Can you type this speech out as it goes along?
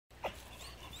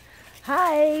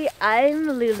Hi, I'm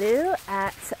Lulu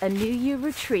at a New Year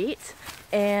retreat,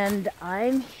 and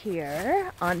I'm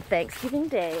here on Thanksgiving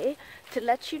Day to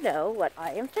let you know what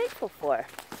I am thankful for.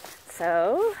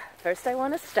 So, first I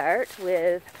want to start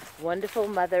with wonderful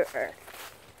Mother Earth.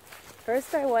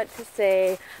 First I want to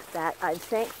say that I'm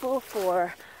thankful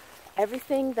for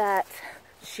everything that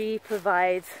she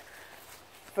provides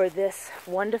for this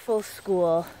wonderful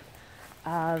school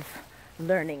of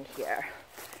learning here.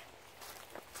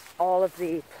 All of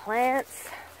the plants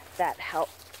that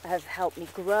have helped me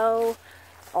grow,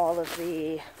 all of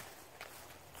the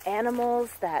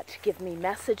animals that give me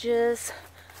messages,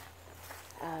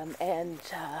 and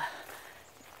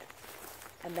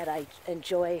that I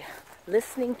enjoy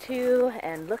listening to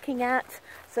and looking at.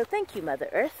 So thank you, Mother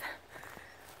Earth.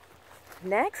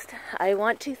 Next, I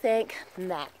want to thank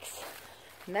Max.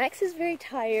 Max is very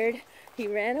tired. He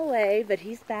ran away, but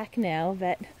he's back now,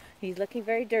 but he's looking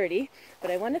very dirty.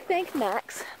 But I want to thank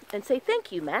Max and say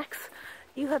thank you, Max.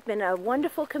 You have been a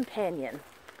wonderful companion.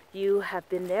 You have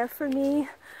been there for me,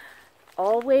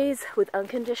 always with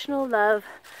unconditional love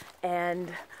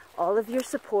and all of your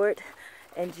support,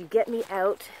 and you get me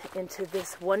out into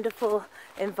this wonderful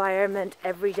environment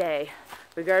every day,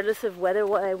 regardless of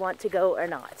whether I want to go or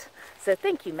not. So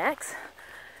thank you, Max.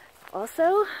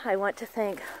 Also, I want to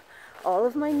thank all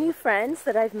of my new friends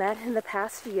that I've met in the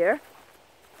past year.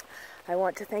 I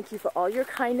want to thank you for all your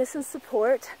kindness and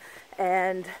support,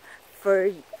 and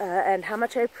how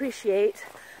much I appreciate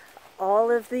all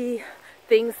of the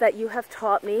things that you have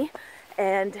taught me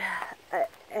and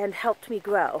helped me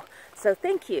grow. So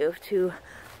thank you to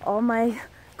all my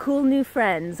cool new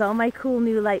friends, all my cool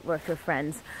new Lightworker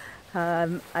friends.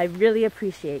 I really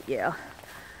appreciate you.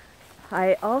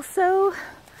 I also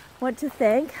want to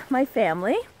thank my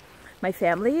family. My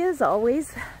family is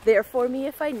always there for me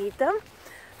if I need them.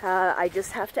 I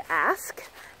just have to ask,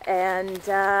 and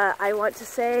I want to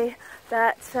say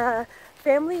that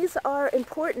families are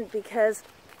important because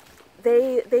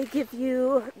they give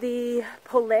you the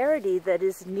polarity that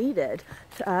is needed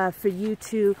for you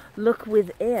to look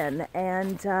within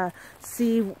and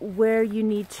see where you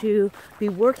need to be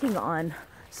working on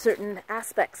certain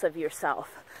aspects of yourself.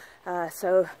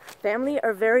 So family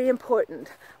are very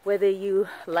important, whether you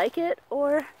like it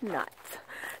or not.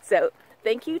 So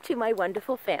thank you to my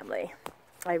wonderful family.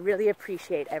 I really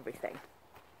appreciate everything.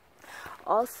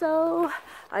 Also,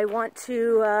 I want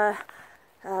to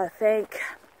thank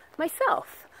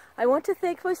myself. I want to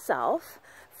thank myself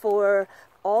for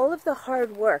all of the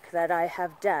hard work that I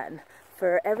have done,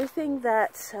 for everything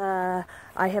that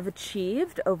I have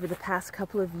achieved over the past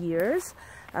couple of years,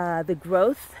 the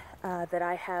growth that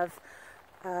I have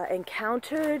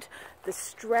encountered, the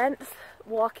strength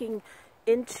walking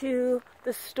into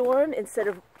the storm instead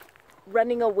of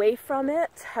running away from it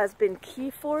has been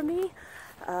key for me.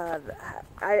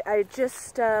 I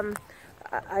just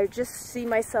see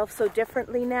myself so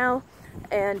differently now,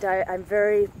 and I'm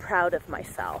very proud of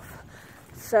myself.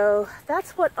 So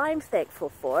that's what I'm thankful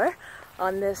for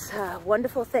on this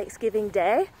wonderful Thanksgiving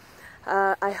Day.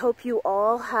 I hope you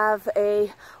all have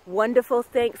a wonderful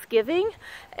Thanksgiving,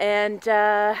 and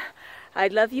I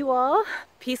love you all.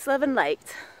 Peace, love, and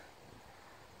light.